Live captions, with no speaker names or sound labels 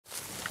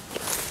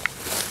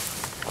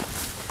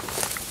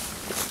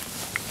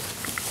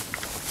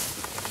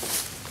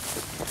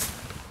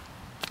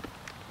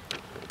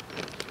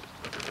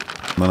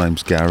My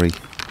name's Gary.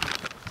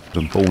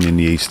 I'm born in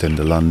the East End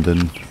of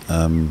London.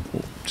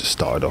 Just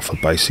started off a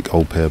basic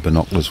old pair of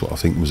binoculars, what I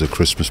think was a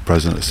Christmas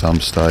present at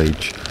some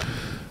stage.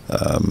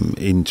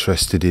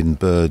 Interested in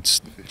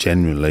birds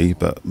generally,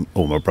 but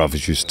all my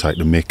brothers used to take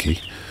the mickey.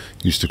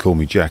 Used to call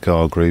me Jack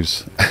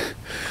Hargreaves.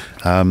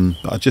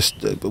 I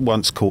just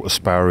once caught a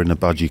sparrow in a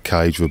budgie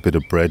cage with a bit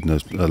of bread and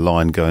a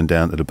line going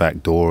down to the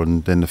back door,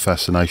 and then the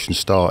fascination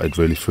started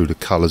really through the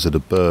colours of the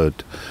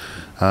bird.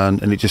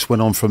 And it just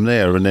went on from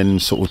there, and then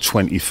sort of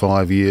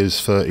 25 years,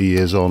 30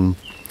 years on,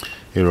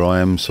 here I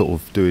am sort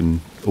of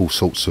doing all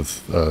sorts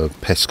of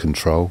pest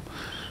control.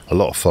 A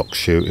lot of fox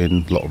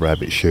shooting, a lot of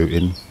rabbit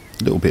shooting,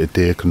 a little bit of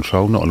deer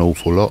control, not an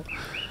awful lot.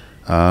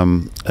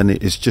 And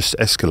it's just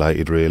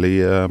escalated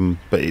really,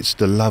 but it's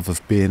the love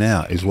of being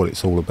out is what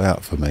it's all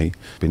about for me.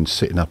 Been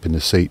sitting up in the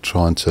seat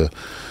trying to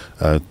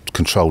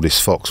control this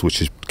fox, which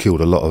has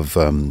killed a lot of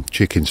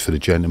chickens for the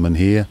gentleman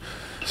here.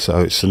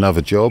 So it's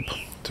another job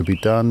to be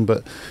done,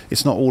 but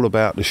it's not all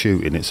about the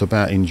shooting, it's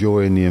about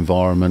enjoying the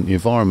environment. The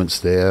environment's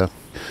there,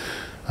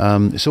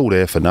 it's all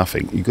there for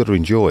nothing. You've got to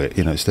enjoy it,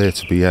 you know, it's there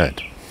to be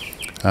had.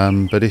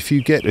 But if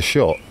you get a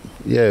shot,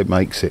 yeah, it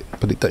makes it,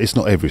 but it's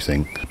not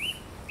everything.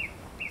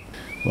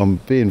 I'm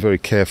being very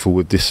careful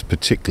with this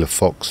particular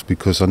fox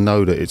because I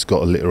know that it's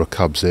got a litter of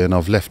cubs there, and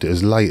I've left it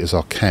as late as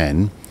I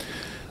can.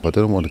 I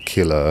don't want to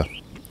kill her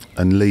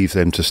and leave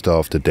them to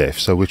starve to death,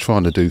 so we're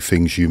trying to do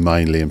things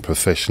humanely and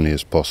professionally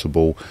as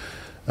possible.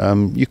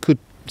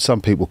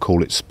 Some people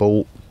call it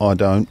sport, I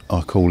don't.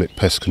 I call it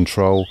pest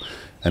control,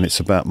 and it's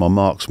about my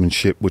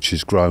marksmanship, which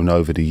has grown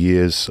over the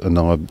years, and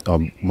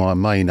my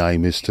main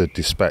aim is to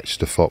dispatch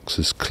the fox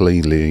as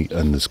cleanly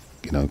and as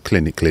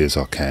clinically as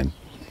I can.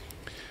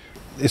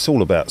 It's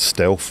all about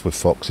stealth with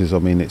foxes. I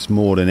mean, it's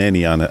more than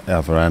any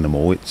other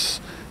animal. It's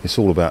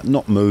all about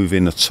not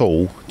moving at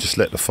all. Just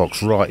let the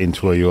fox right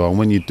into where you are. And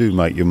when you do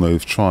make your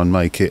move, try and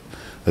make it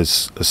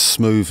as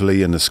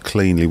smoothly and as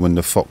cleanly when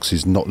the fox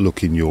is not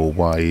looking your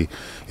way,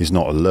 is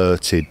not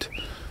alerted.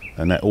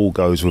 And that all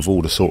goes with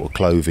all the sort of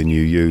clothing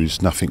you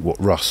use. Nothing what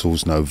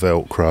rustles, no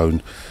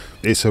Velcro.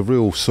 It's a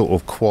real sort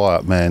of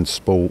quiet man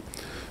sport.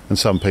 And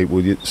some people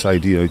would say,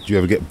 do you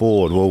ever get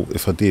bored? Well,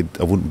 if I did,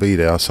 I wouldn't be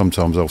there.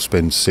 Sometimes I'll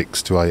spend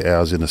 6 to 8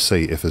 hours in a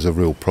seat if there's a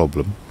real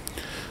problem.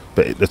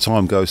 But the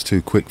time goes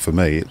too quick for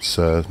me. It's,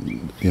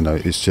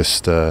 it's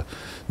just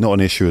not an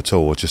issue at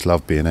all. I just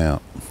love being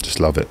out. Just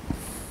love it.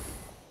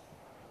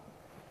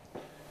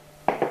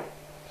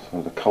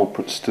 So the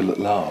culprit's still at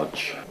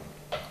large.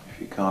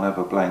 If you can't have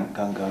a blank,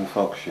 don't go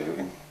fox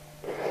shooting.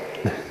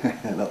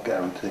 Not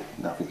guaranteed.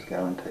 Nothing's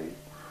guaranteed.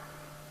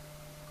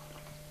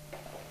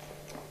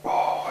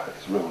 Oh,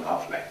 it's real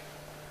lovely.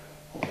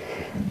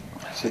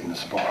 It's hitting the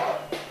spot.